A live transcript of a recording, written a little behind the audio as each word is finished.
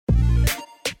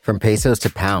From pesos to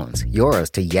pounds, euros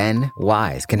to yen,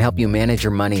 Wise can help you manage your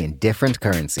money in different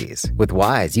currencies. With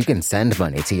Wise, you can send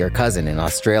money to your cousin in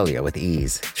Australia with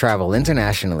ease, travel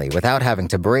internationally without having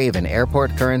to brave an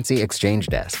airport currency exchange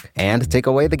desk, and take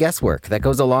away the guesswork that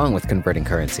goes along with converting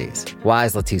currencies.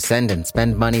 Wise lets you send and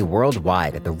spend money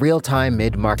worldwide at the real-time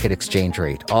mid-market exchange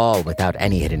rate, all without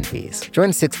any hidden fees.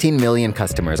 Join 16 million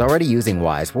customers already using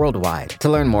Wise worldwide. To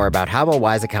learn more about how a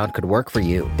Wise account could work for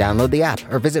you, download the app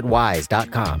or visit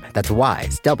wise.com. That's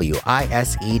Wise,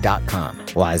 WISE.com.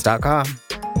 Wise.com.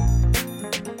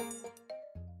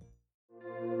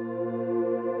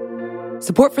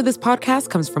 Support for this podcast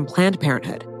comes from Planned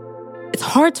Parenthood. It's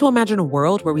hard to imagine a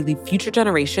world where we leave future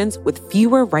generations with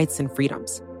fewer rights and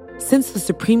freedoms. Since the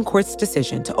Supreme Court's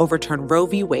decision to overturn Roe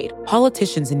v. Wade,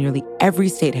 politicians in nearly every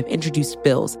state have introduced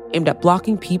bills aimed at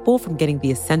blocking people from getting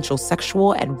the essential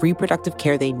sexual and reproductive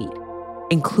care they need,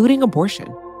 including abortion.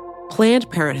 Planned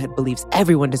Parenthood believes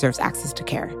everyone deserves access to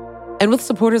care. And with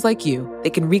supporters like you, they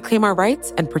can reclaim our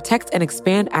rights and protect and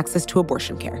expand access to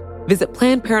abortion care. Visit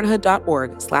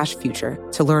PlannedParenthood.org/future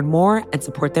to learn more and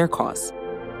support their cause.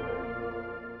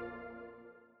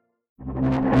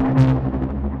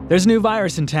 There's a new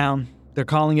virus in town. They're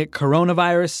calling it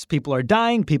coronavirus. People are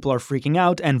dying, people are freaking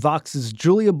out, and Vox's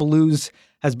Julia Belluz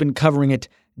has been covering it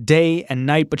day and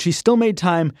night, but she still made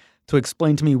time to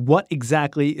explain to me what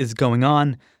exactly is going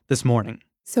on this morning.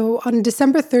 So on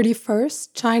December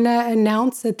 31st, China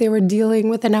announced that they were dealing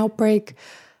with an outbreak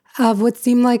of what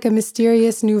seemed like a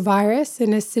mysterious new virus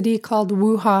in a city called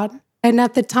Wuhan. And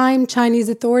at the time, Chinese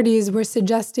authorities were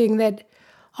suggesting that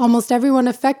almost everyone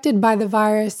affected by the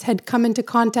virus had come into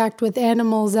contact with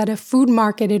animals at a food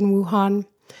market in Wuhan.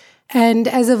 And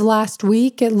as of last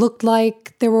week, it looked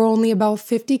like there were only about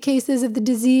 50 cases of the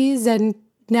disease. And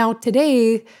now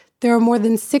today, there are more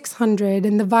than 600,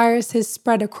 and the virus has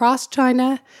spread across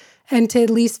China and to at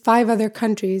least 5 other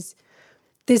countries.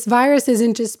 This virus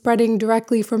isn't just spreading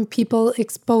directly from people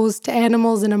exposed to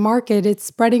animals in a market, it's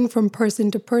spreading from person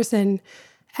to person.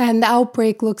 And the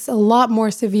outbreak looks a lot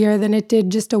more severe than it did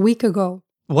just a week ago.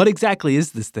 What exactly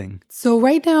is this thing? So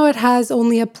right now it has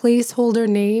only a placeholder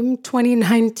name,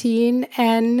 2019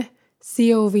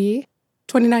 nCoV.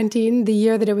 2019, the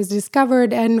year that it was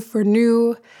discovered, N for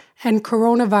new, and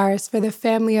coronavirus for the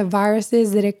family of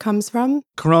viruses that it comes from.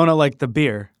 Corona like the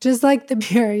beer. Just like the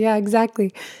beer, yeah,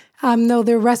 exactly. No,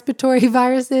 they're respiratory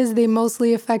viruses. They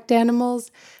mostly affect animals.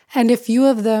 And a few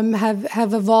of them have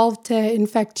evolved to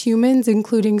infect humans,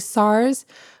 including SARS,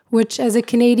 which as a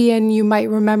Canadian you might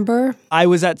remember. I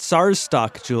was at SARS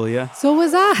stock, Julia. So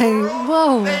was I.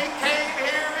 Whoa. They came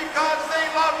here because they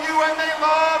love you and they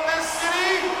love this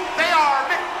city. They are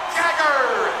Mick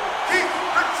Jagger, Keith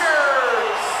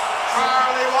Richards,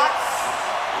 Charlie Watts,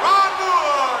 Ron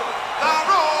Wood, the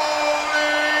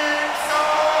Rolling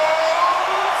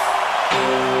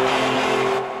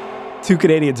Stones. Two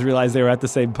Canadians realized they were at the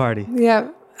same party. Yeah,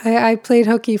 I played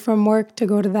hooky from work to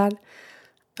go to that.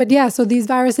 But yeah, so these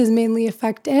viruses mainly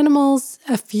affect animals.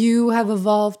 A few have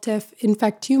evolved to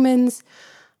infect humans.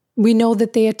 We know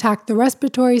that they attack the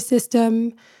respiratory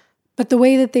system, but the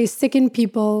way that they sicken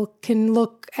people can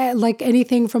look at like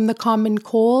anything from the common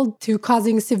cold to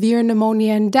causing severe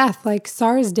pneumonia and death like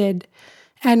SARS did.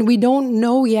 And we don't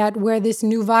know yet where this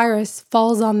new virus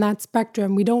falls on that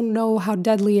spectrum. We don't know how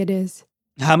deadly it is.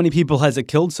 How many people has it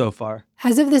killed so far?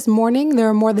 As of this morning, there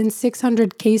are more than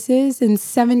 600 cases and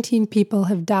 17 people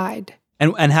have died.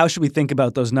 And how should we think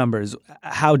about those numbers?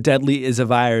 How deadly is a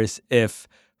virus if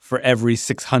for every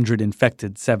 600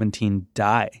 infected, 17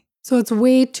 die? So it's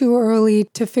way too early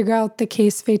to figure out the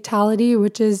case fatality,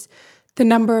 which is the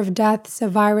number of deaths a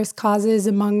virus causes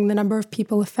among the number of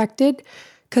people affected,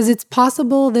 because it's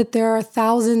possible that there are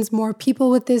thousands more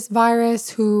people with this virus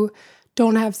who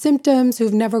don't have symptoms,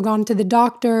 who've never gone to the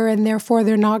doctor, and therefore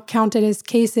they're not counted as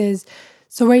cases.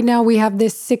 So right now we have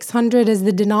this 600 as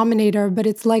the denominator, but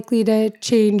it's likely to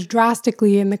change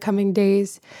drastically in the coming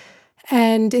days.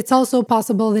 And it's also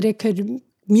possible that it could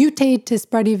mutate to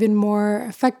spread even more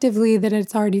effectively than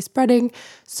it's already spreading.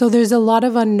 So there's a lot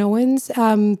of unknowns.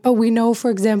 But we know,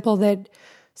 for example, that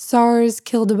SARS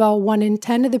killed about 1 in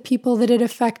 10 of the people that it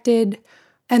affected.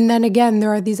 And then again,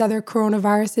 there are these other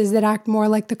coronaviruses that act more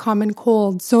like the common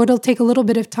cold. So it'll take a little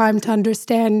bit of time to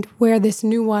understand where this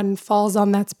new one falls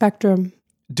on that spectrum.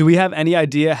 Do we have any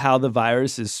idea how the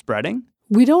virus is spreading?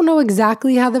 We don't know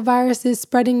exactly how the virus is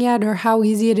spreading yet or how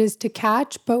easy it is to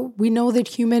catch, but we know that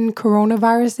human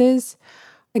coronaviruses,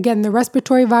 again, the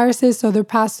respiratory viruses, so they're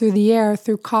passed through the air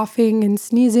through coughing and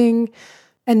sneezing.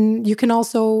 And you can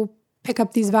also pick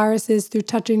up these viruses through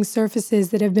touching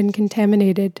surfaces that have been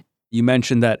contaminated. You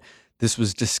mentioned that this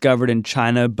was discovered in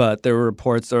China, but there were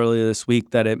reports earlier this week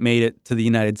that it made it to the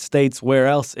United States. Where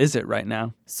else is it right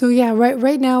now? So yeah,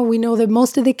 right now we know that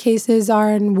most of the cases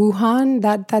are in Wuhan,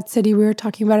 that city we were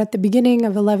talking about at the beginning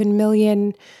of 11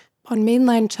 million on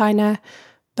mainland China.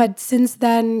 But since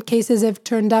then, cases have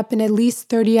turned up in at least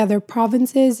 30 other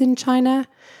provinces in China.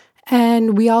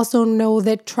 And we also know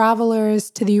that travelers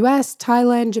to the US,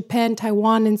 Thailand, Japan,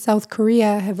 Taiwan, and South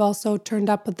Korea have also turned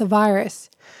up with the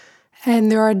virus.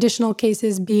 And there are additional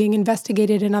cases being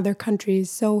investigated in other countries.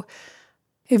 So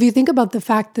if you think about the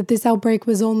fact that this outbreak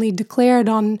was only declared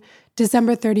on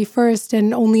December 31st,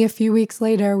 and only a few weeks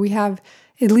later, we have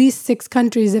at least 6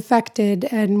 countries affected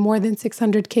and more than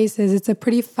 600 cases, it's a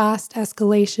pretty fast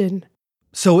escalation.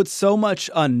 So it's so much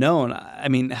unknown. I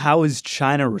mean, how is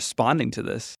China responding to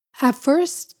this? At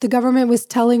first, the government was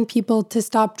telling people to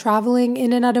stop traveling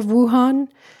in and out of Wuhan.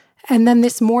 And then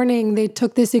this morning, they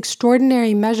took this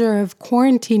extraordinary measure of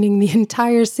quarantining the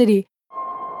entire city.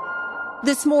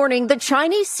 This morning, the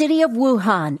Chinese city of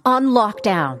Wuhan on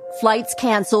lockdown. Flights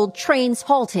canceled, trains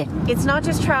halted. It's not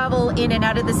just travel in and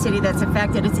out of the city that's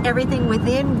affected. It's everything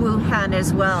within Wuhan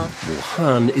as well.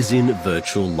 Wuhan is in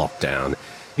virtual lockdown.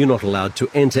 You're not allowed to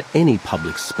enter any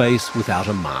public space without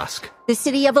a mask. The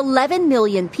city of 11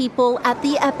 million people at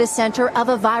the epicenter of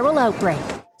a viral outbreak.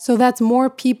 So that's more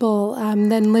people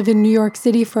than live in New York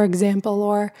City, for example,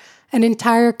 or an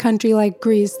entire country like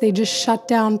Greece. They just shut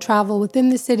down travel within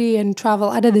the city and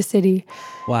travel out of the city.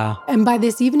 Wow. And by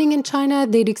this evening in China,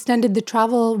 they'd extended the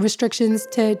travel restrictions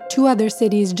to 2 other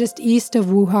cities just east of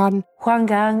Wuhan.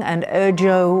 Huanggang and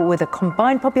Ezhou, with a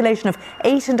combined population of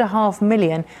 8.5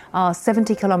 million, are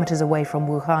 70 kilometers away from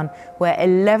Wuhan, where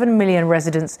 11 million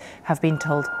residents have been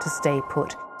told to stay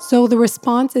put. So the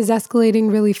response is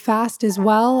escalating really fast as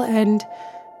well. And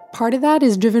part of that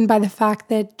is driven by the fact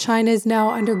that China is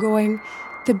now undergoing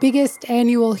the biggest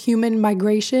annual human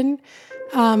migration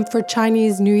for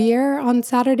Chinese New Year on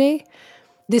Saturday.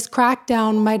 This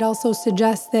crackdown might also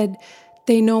suggest that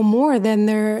they know more than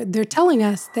they're telling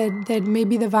us, that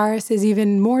maybe the virus is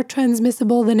even more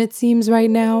transmissible than it seems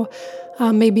right now.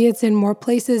 Maybe it's in more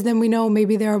places than we know.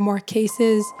 Maybe there are more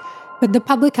cases. But the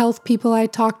public health people I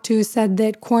talked to said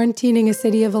that quarantining a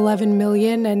city of 11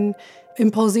 million and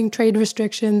imposing trade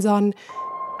restrictions on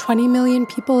 20 million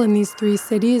people in these 3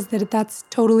 cities, that's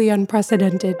totally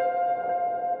unprecedented.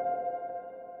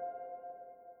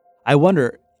 I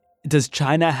wonder, does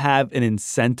China have an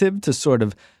incentive to sort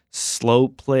of slow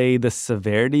play the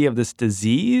severity of this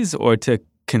disease or to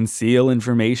conceal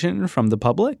information from the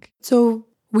public? So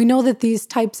we know that these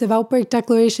types of outbreak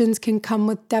declarations can come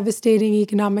with devastating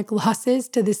economic losses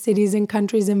to the cities and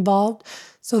countries involved.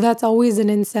 So that's always an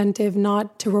incentive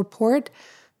not to report.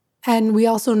 And we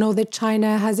also know that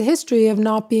China has a history of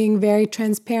not being very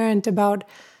transparent about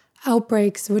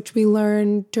outbreaks, which we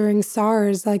learned during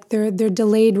SARS. Like their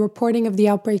delayed reporting of the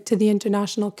outbreak to the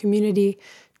international community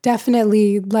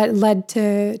definitely led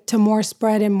to more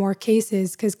spread and more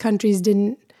cases because countries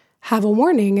didn't have a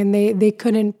warning and they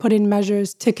couldn't put in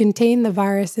measures to contain the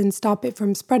virus and stop it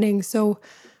from spreading. So,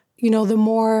 the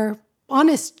more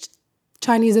honest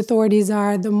Chinese authorities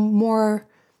are, the more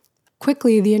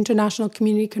quickly the international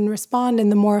community can respond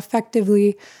and the more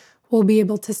effectively we'll be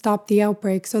able to stop the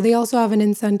outbreak. So they also have an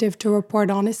incentive to report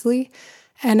honestly.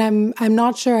 And I'm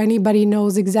not sure anybody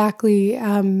knows exactly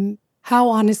how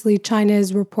honestly China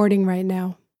is reporting right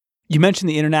now. You mentioned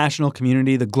the international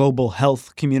community, the global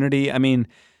health community. I mean,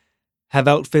 have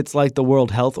outfits like the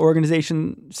World Health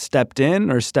Organization stepped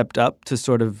in or stepped up to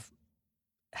sort of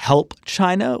help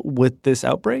China with this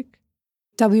outbreak?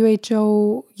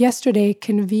 WHO yesterday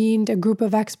convened a group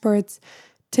of experts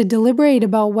to deliberate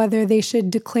about whether they should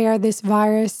declare this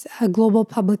virus a global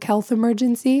public health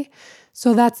emergency.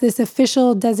 So that's this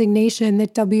official designation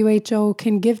that WHO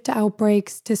can give to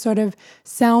outbreaks to sort of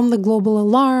sound the global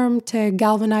alarm, to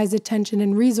galvanize attention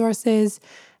and resources,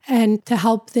 and to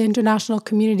help the international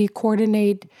community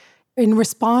coordinate in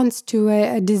response to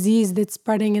a disease that's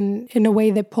spreading in a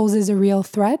way that poses a real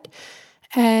threat.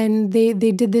 And they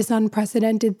did this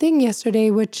unprecedented thing yesterday,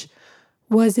 which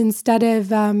was instead of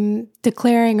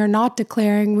declaring or not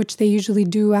declaring, which they usually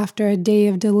do after a day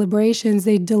of deliberations,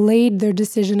 they delayed their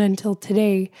decision until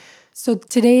today. So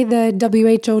today the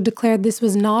WHO declared this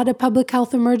was not a public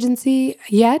health emergency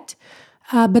yet,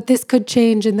 but this could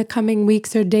change in the coming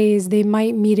weeks or days. They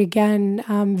might meet again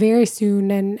very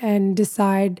soon and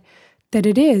decide that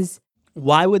it is.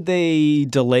 Why would they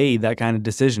delay that kind of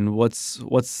decision? What's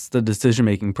the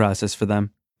decision-making process for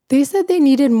them? They said they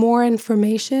needed more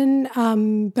information,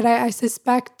 but I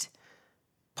suspect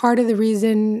part of the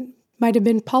reason might have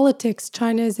been politics.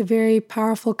 China is a very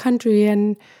powerful country,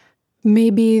 and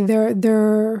maybe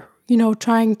they're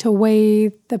trying to weigh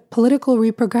the political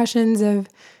repercussions of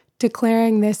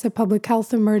declaring this a public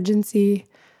health emergency.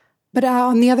 But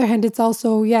on the other hand, it's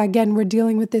also, again, we're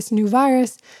dealing with this new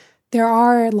virus. There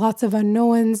are lots of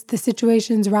unknowns. The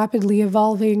situation's rapidly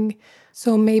evolving.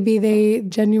 So maybe they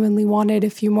genuinely wanted a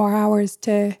few more hours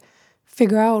to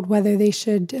figure out whether they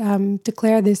should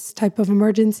declare this type of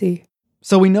emergency.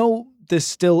 So we know this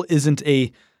still isn't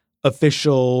a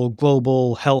official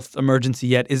global health emergency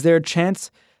yet. Is there a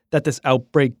chance that this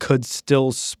outbreak could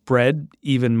still spread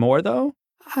even more, though?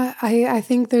 I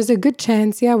think there's a good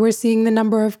chance. Yeah, we're seeing the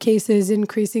number of cases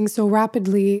increasing so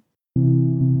rapidly.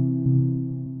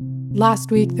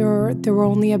 Last week, there were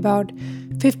only about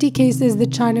 50 cases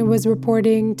that China was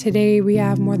reporting. Today, we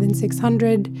have more than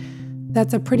 600.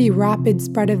 That's a pretty rapid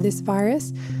spread of this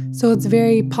virus. So it's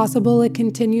very possible it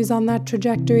continues on that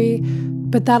trajectory.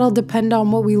 But that'll depend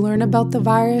on what we learn about the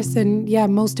virus and,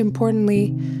 most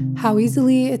importantly, how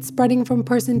easily it's spreading from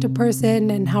person to person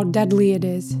and how deadly it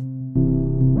is.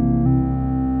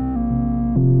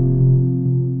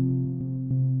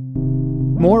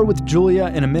 More with Julia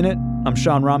in a minute. I'm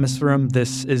Sean Rameswaram.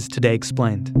 This is Today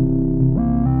Explained.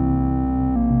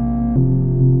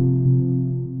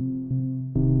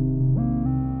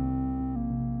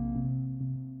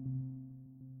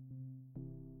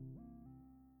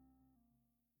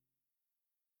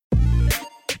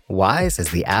 Wise is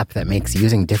the app that makes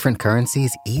using different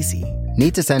currencies easy.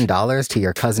 Need to send dollars to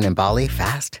your cousin in Bali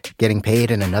fast? Getting paid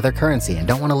in another currency and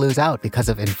don't want to lose out because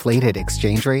of inflated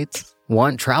exchange rates?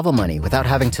 Want travel money without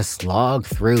having to slog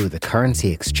through the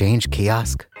currency exchange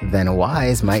kiosk? Then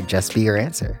Wise might just be your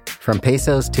answer. From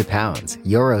pesos to pounds,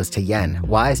 euros to yen,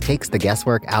 Wise takes the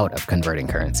guesswork out of converting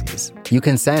currencies. You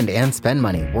can send and spend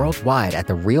money worldwide at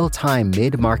the real-time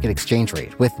mid-market exchange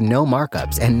rate with no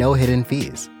markups and no hidden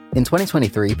fees. In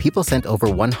 2023, people sent over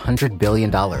 $100 billion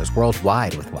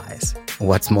worldwide with Wise.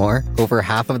 What's more, over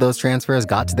half of those transfers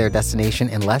got to their destination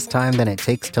in less time than it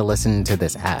takes to listen to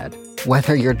this ad.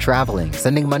 Whether you're traveling,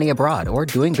 sending money abroad, or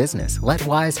doing business, let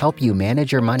Wise help you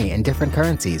manage your money in different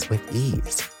currencies with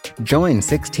ease. Join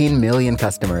 16 million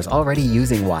customers already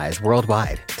using Wise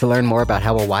worldwide. To learn more about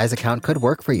how a Wise account could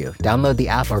work for you, download the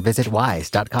app or visit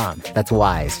wise.com. That's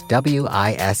Wise,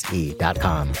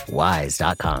 WISE.com.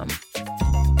 Wise.com.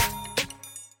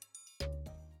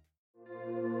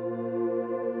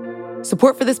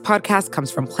 Support for this podcast comes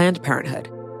from Planned Parenthood.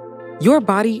 Your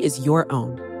body is your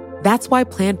own. That's why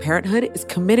Planned Parenthood is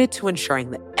committed to ensuring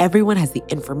that everyone has the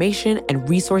information and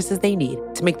resources they need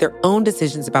to make their own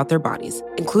decisions about their bodies,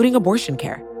 including abortion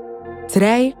care.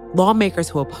 Today, lawmakers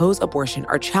who oppose abortion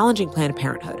are challenging Planned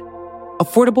Parenthood.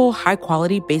 Affordable,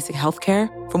 high-quality basic health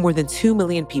care for more than 2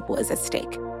 million people is at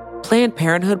stake. Planned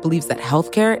Parenthood believes that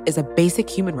health care is a basic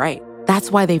human right.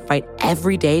 That's why they fight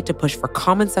every day to push for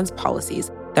common-sense policies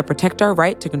that protect our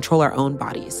right to control our own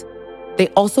bodies. They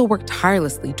also work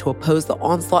tirelessly to oppose the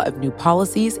onslaught of new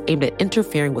policies aimed at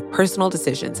interfering with personal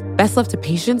decisions best left to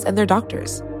patients and their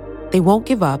doctors. They won't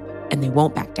give up, and they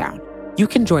won't back down. You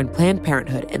can join Planned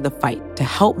Parenthood in the fight to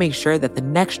help make sure that the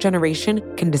next generation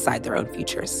can decide their own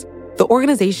futures. The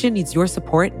organization needs your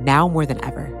support now more than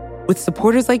ever. With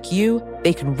supporters like you,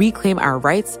 they can reclaim our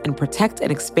rights and protect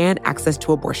and expand access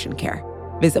to abortion care.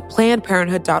 Visit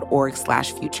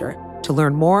PlannedParenthood.org/future to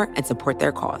learn more and support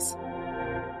their cause.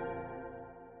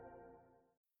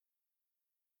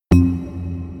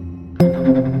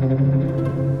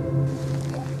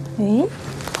 Hey.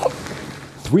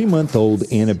 3-month-old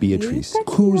Anna Beatrice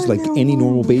coos like any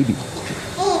normal baby.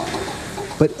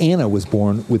 But Anna was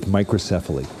born with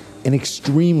microcephaly, an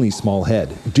extremely small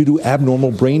head due to abnormal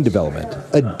brain development,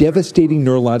 a devastating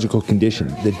neurological condition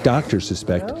that doctors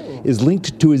suspect is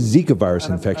linked to a Zika virus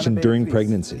infection during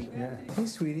pregnancy. Hey,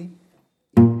 sweetie.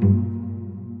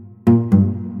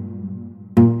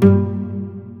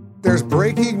 There's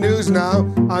breaking news now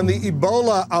on the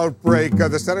Ebola outbreak.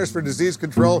 The Centers for Disease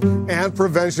Control and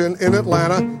Prevention in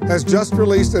Atlanta has just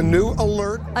released a new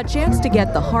alert. A chance to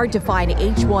get the hard-to-find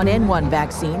H1N1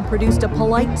 vaccine produced a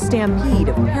polite stampede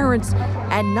of parents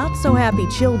and not-so-happy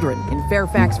children in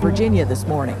Fairfax, Virginia this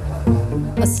morning.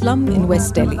 A slum in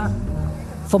West Delhi.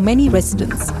 For many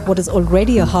residents, what is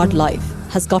already a hard life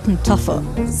has gotten tougher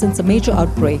since a major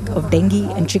outbreak of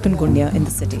dengue and chikungunya in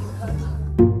the city.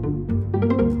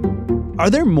 Are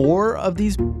there more of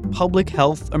these public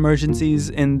health emergencies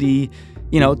in the,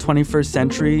 21st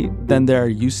century than there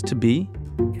used to be?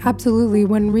 Absolutely.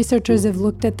 When researchers have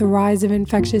looked at the rise of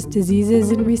infectious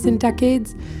diseases in recent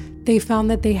decades, they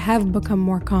found that they have become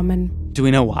more common. Do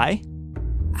we know why?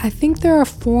 I think there are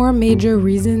 4 major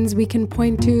reasons we can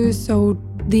point to. So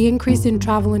the increase in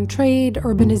travel and trade,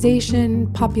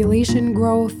 urbanization, population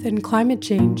growth, and climate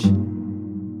change.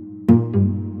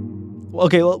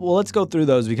 Okay, well, let's go through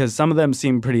those because some of them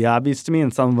seem pretty obvious to me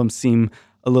and some of them seem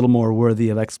a little more worthy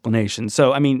of explanation.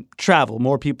 So, I mean, travel.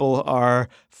 More people are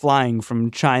flying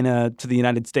from China to the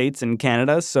United States and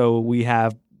Canada, so we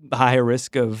have a higher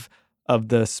risk of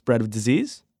the spread of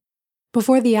disease.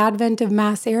 Before the advent of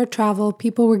mass air travel,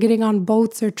 people were getting on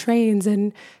boats or trains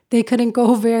and they couldn't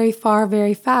go very far,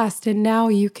 very fast. And now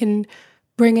you can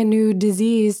bring a new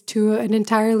disease to an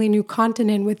entirely new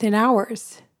continent within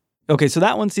hours. Okay, so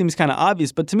that one seems kind of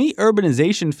obvious, but to me,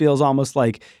 urbanization feels almost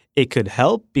like it could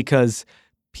help because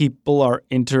people are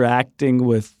interacting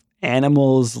with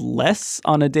animals less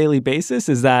on a daily basis.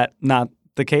 Is that not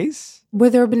the case?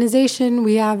 With urbanization,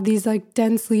 we have these like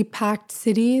densely packed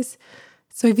cities.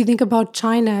 So if you think about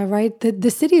China, right,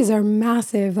 the cities are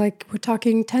massive. Like we're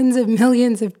talking tens of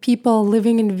millions of people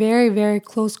living in very, very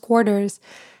close quarters.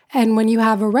 And when you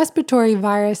have a respiratory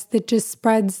virus that just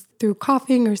spreads through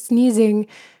coughing or sneezing,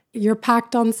 you're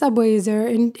packed on subways or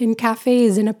in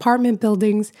cafes, in apartment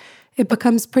buildings, it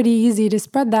becomes pretty easy to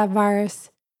spread that virus.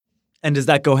 And does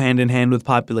that go hand in hand with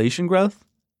population growth?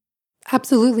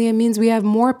 Absolutely. It means we have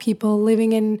more people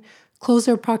living in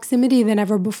closer proximity than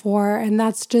ever before. And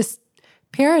that's just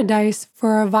paradise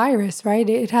for a virus, right?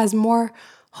 It has more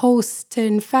hosts to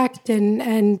infect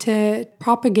and to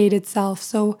propagate itself.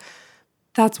 So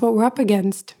that's what we're up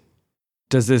against.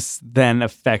 Does this then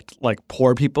affect like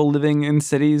poor people living in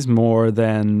cities more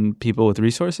than people with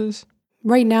resources?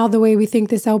 Right now, the way we think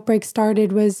this outbreak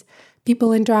started was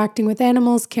people interacting with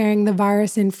animals, carrying the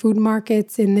virus in food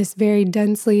markets in this very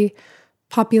densely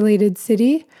populated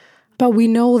city. But we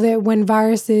know that when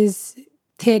viruses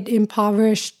hit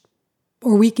impoverished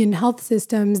or weakened health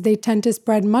systems, they tend to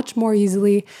spread much more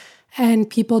easily, and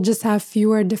people just have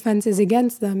fewer defenses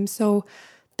against them. So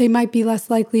they might be less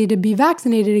likely to be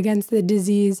vaccinated against the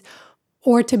disease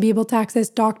or to be able to access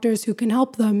doctors who can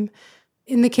help them.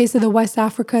 In the case of the West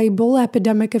Africa Ebola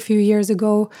epidemic a few years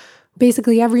ago,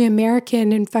 basically every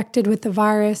American infected with the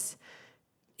virus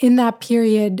in that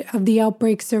period of the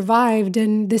outbreak survived,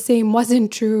 and the same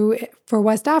wasn't true for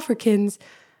West Africans.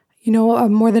 You know,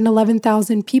 more than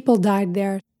 11,000 people died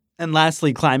there. And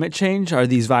lastly, climate change. Are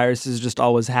these viruses just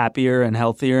always happier and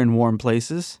healthier in warm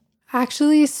places?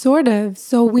 Actually, sort of.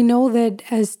 So we know that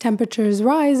as temperatures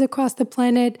rise across the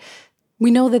planet,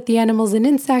 we know that the animals and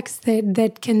insects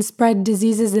that can spread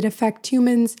diseases that affect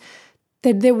humans,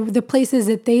 that the places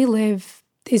that they live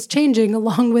is changing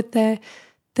along with the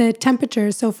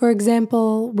temperature. So for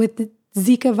example, with the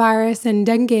Zika virus and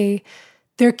dengue,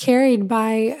 they're carried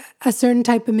by a certain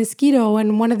type of mosquito.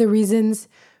 And one of the reasons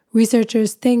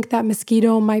researchers think that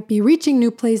mosquito might be reaching new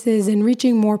places and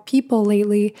reaching more people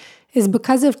lately is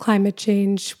because of climate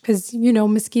change, because, you know,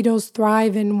 mosquitoes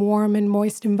thrive in warm and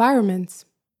moist environments.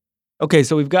 Okay,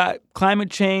 so we've got climate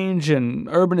change and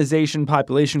urbanization,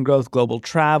 population growth, global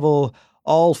travel,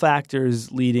 all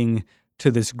factors leading to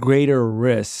this greater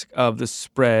risk of the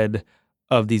spread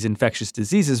of these infectious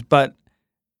diseases. But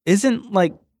isn't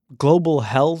like global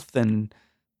health and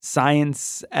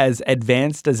science as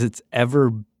advanced as it's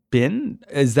ever been?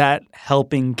 Is that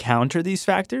helping counter these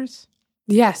factors?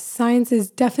 Yes, science is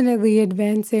definitely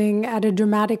advancing at a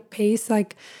dramatic pace.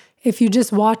 Like, if you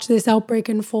just watch this outbreak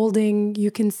unfolding,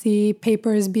 you can see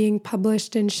papers being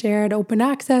published and shared open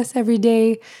access every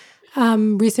day,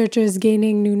 researchers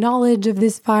gaining new knowledge of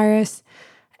this virus.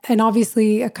 And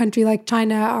obviously, a country like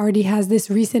China already has this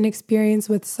recent experience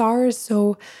with SARS.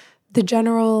 So the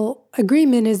general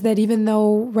agreement is that even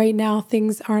though right now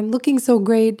things aren't looking so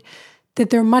great, that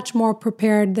they're much more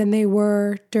prepared than they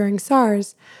were during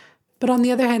SARS. But on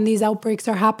the other hand, these outbreaks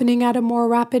are happening at a more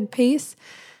rapid pace,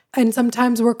 and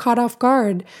sometimes we're caught off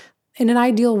guard. In an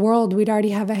ideal world, we'd already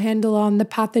have a handle on the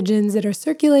pathogens that are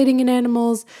circulating in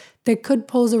animals that could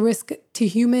pose a risk to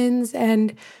humans,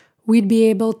 and we'd be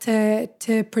able to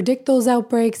predict those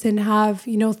outbreaks and have,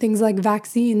 you know, things like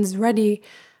vaccines ready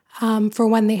for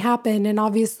when they happen. And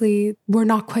obviously, we're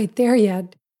not quite there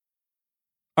yet.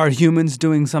 Are humans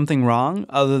doing something wrong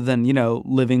other than, you know,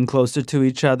 living closer to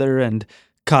each other and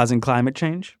causing climate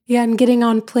change? Yeah, and getting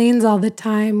on planes all the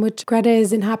time, which Greta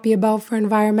isn't happy about for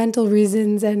environmental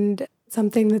reasons and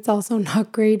something that's also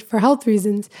not great for health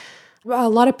reasons. A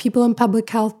lot of people in public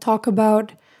health talk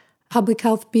about public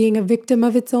health being a victim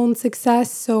of its own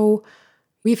success. So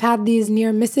we've had these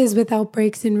near misses with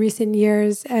outbreaks in recent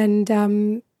years,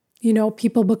 and, you know,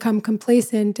 people become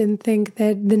complacent and think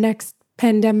that the next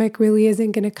pandemic really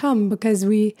isn't going to come because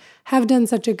we have done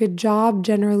such a good job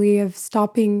generally of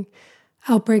stopping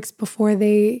outbreaks before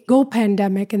they go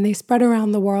pandemic and they spread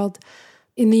around the world.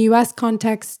 In the US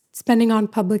context, spending on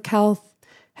public health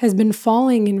has been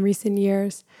falling in recent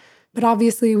years. But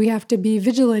obviously, we have to be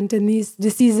vigilant, and these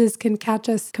diseases can catch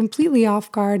us completely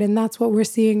off guard. And that's what we're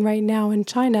seeing right now in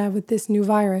China with this new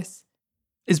virus.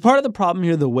 Is part of the problem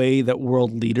here the way that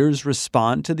world leaders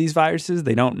respond to these viruses?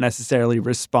 They don't necessarily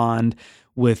respond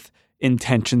with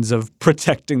intentions of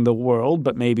protecting the world,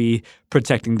 but maybe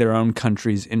protecting their own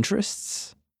country's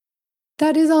interests?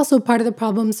 That is also part of the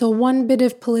problem. So one bit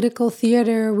of political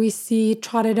theater we see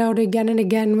trotted out again and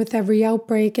again with every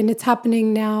outbreak, and it's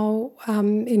happening now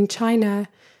in China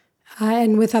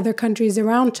and with other countries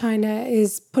around China,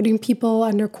 is putting people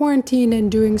under quarantine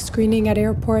and doing screening at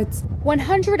airports.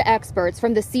 100 experts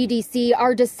from the CDC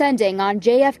are descending on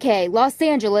JFK, Los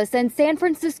Angeles, and San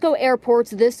Francisco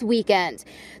airports this weekend.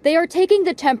 They are taking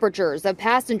the temperatures of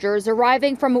passengers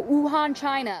arriving from Wuhan,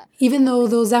 China. Even though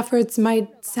those efforts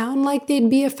might sound like they'd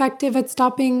be effective at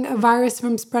stopping a virus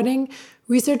from spreading,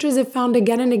 researchers have found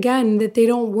again and again that they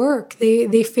don't work.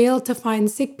 They fail to find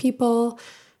sick people.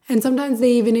 And sometimes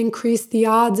they even increase the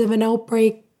odds of an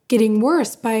outbreak getting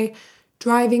worse by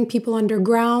driving people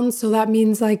underground. So that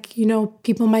means,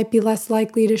 people might be less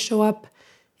likely to show up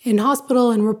in hospital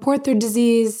and report their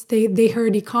disease. They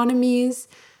hurt economies.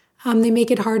 They make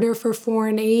it harder for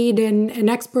foreign aid and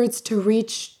experts to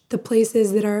reach the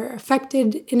places that are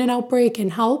affected in an outbreak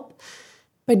and help.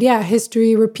 But yeah,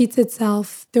 history repeats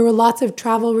itself. There were lots of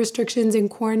travel restrictions and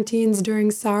quarantines during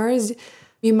SARS.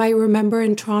 You might remember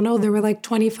in Toronto, there were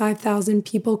 25,000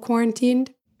 people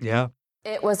quarantined. Yeah.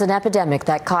 It was an epidemic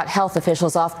that caught health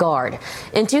officials off guard.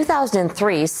 In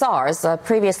 2003, SARS, a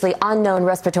previously unknown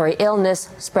respiratory illness,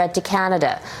 spread to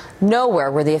Canada.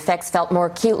 Nowhere were the effects felt more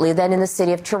acutely than in the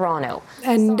city of Toronto.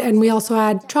 And we also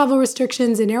had travel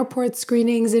restrictions and airport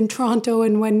screenings in Toronto.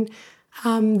 And when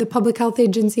the Public Health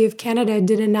Agency of Canada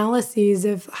did analyses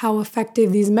of how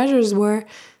effective these measures were,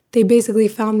 they basically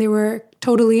found they were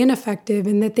totally ineffective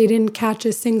and that they didn't catch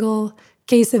a single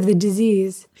case of the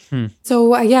disease.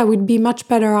 So, we'd be much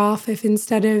better off if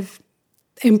instead of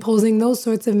imposing those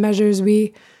sorts of measures,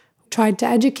 we tried to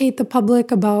educate the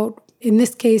public about, in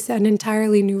this case, an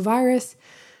entirely new virus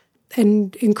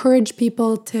and encourage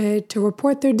people to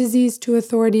report their disease to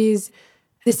authorities.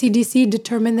 The CDC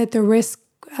determined that the risk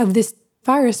of this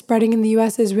virus spreading in the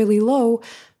US is really low,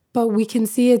 but we can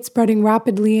see it spreading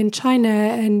rapidly in China,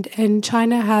 and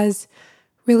China has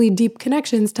really deep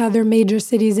connections to other major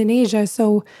cities in Asia.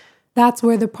 So that's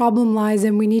where the problem lies,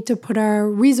 and we need to put our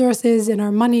resources and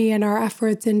our money and our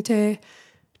efforts into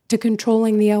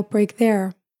controlling the outbreak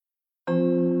there.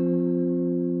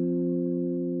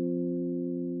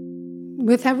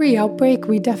 With every outbreak,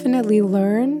 we definitely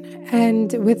learn.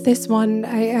 And with this one,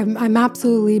 I'm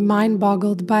absolutely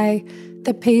mind-boggled by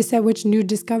the pace at which new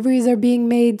discoveries are being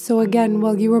made. So again,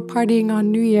 while you were partying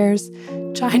on New Year's,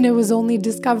 China was only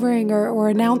discovering or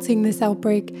announcing this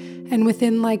outbreak. And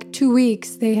within 2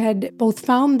 weeks, they had both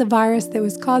found the virus that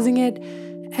was causing it,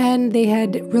 and they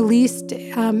had released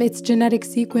its genetic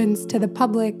sequence to the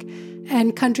public.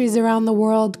 And countries around the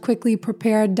world quickly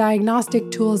prepared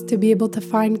diagnostic tools to be able to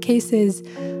find cases.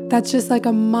 That's just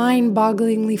a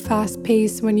mind-bogglingly fast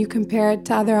pace when you compare it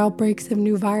to other outbreaks of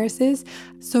new viruses.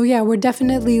 So yeah, we're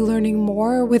definitely learning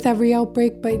more with every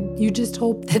outbreak, but you just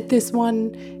hope that this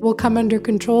one will come under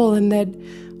control and that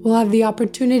we'll have the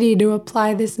opportunity to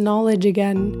apply this knowledge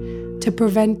again to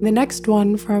prevent the next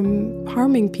one from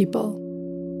harming people.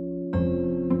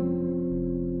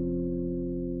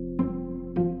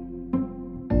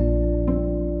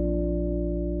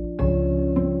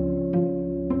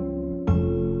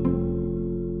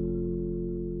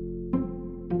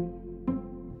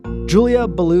 Julia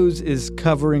Belluz is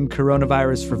covering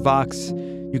coronavirus for Vox.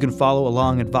 You can follow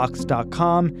along at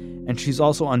vox.com, and she's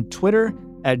also on Twitter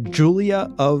at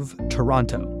Julia of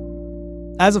Toronto.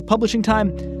 As of publishing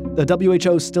time, the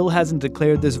WHO still hasn't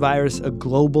declared this virus a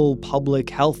global public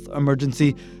health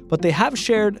emergency, but they have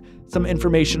shared some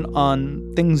information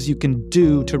on things you can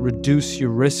do to reduce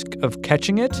your risk of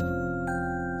catching it.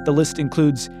 The list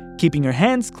includes keeping your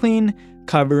hands clean,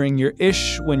 covering your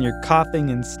ish when you're coughing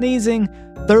and sneezing,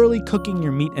 thoroughly cooking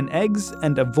your meat and eggs,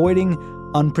 and avoiding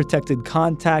unprotected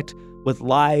contact with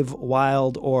live,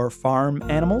 wild, or farm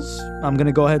animals. I'm going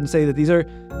to go ahead and say that these are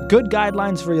good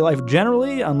guidelines for your life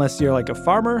generally, unless you're a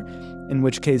farmer, in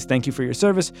which case, thank you for your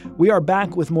service. We are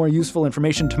back with more useful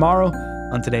information tomorrow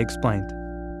on Today Explained.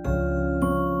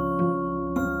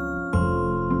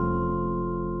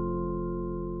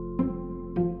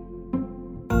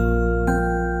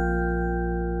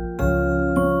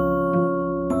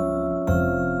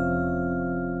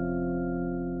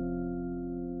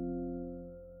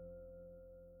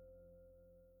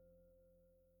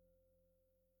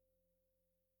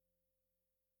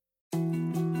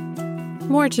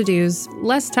 more to-dos,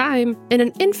 less time, and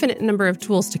an infinite number of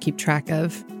tools to keep track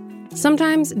of.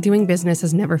 Sometimes doing business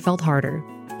has never felt harder,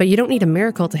 but you don't need a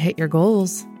miracle to hit your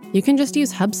goals. You can just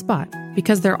use HubSpot,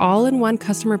 because their all-in-one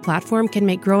customer platform can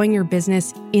make growing your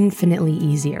business infinitely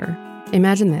easier.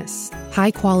 Imagine this: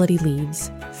 high-quality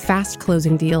leads, fast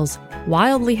closing deals,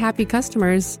 wildly happy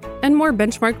customers, and more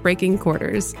benchmark-breaking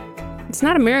quarters. It's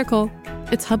not a miracle,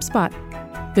 it's HubSpot.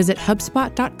 Visit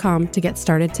HubSpot.com to get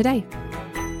started today.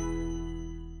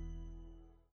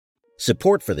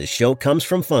 Support for this show comes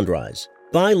from Fundrise.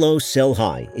 Buy low, sell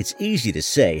high. It's easy to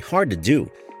say, hard to do.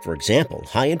 For example,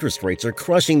 high interest rates are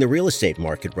crushing the real estate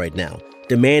market right now.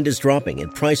 Demand is dropping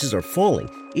and prices are falling,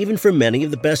 even for many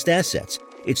of the best assets.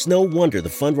 It's no wonder the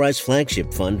Fundrise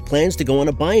Flagship Fund plans to go on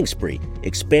a buying spree,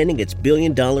 expanding its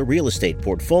billion-dollar real estate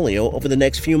portfolio over the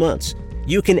next few months.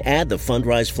 You can add the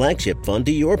Fundrise Flagship Fund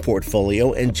to your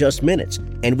portfolio in just minutes,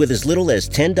 and with as little as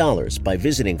 $10 by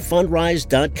visiting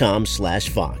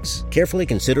fundrise.com/Fox. Carefully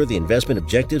consider the investment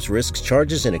objectives, risks,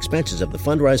 charges, and expenses of the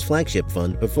Fundrise Flagship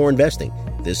Fund before investing.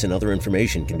 This and other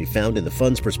information can be found in the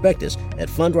fund's prospectus at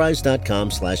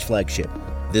fundrise.com/flagship.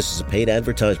 This is a paid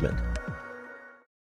advertisement.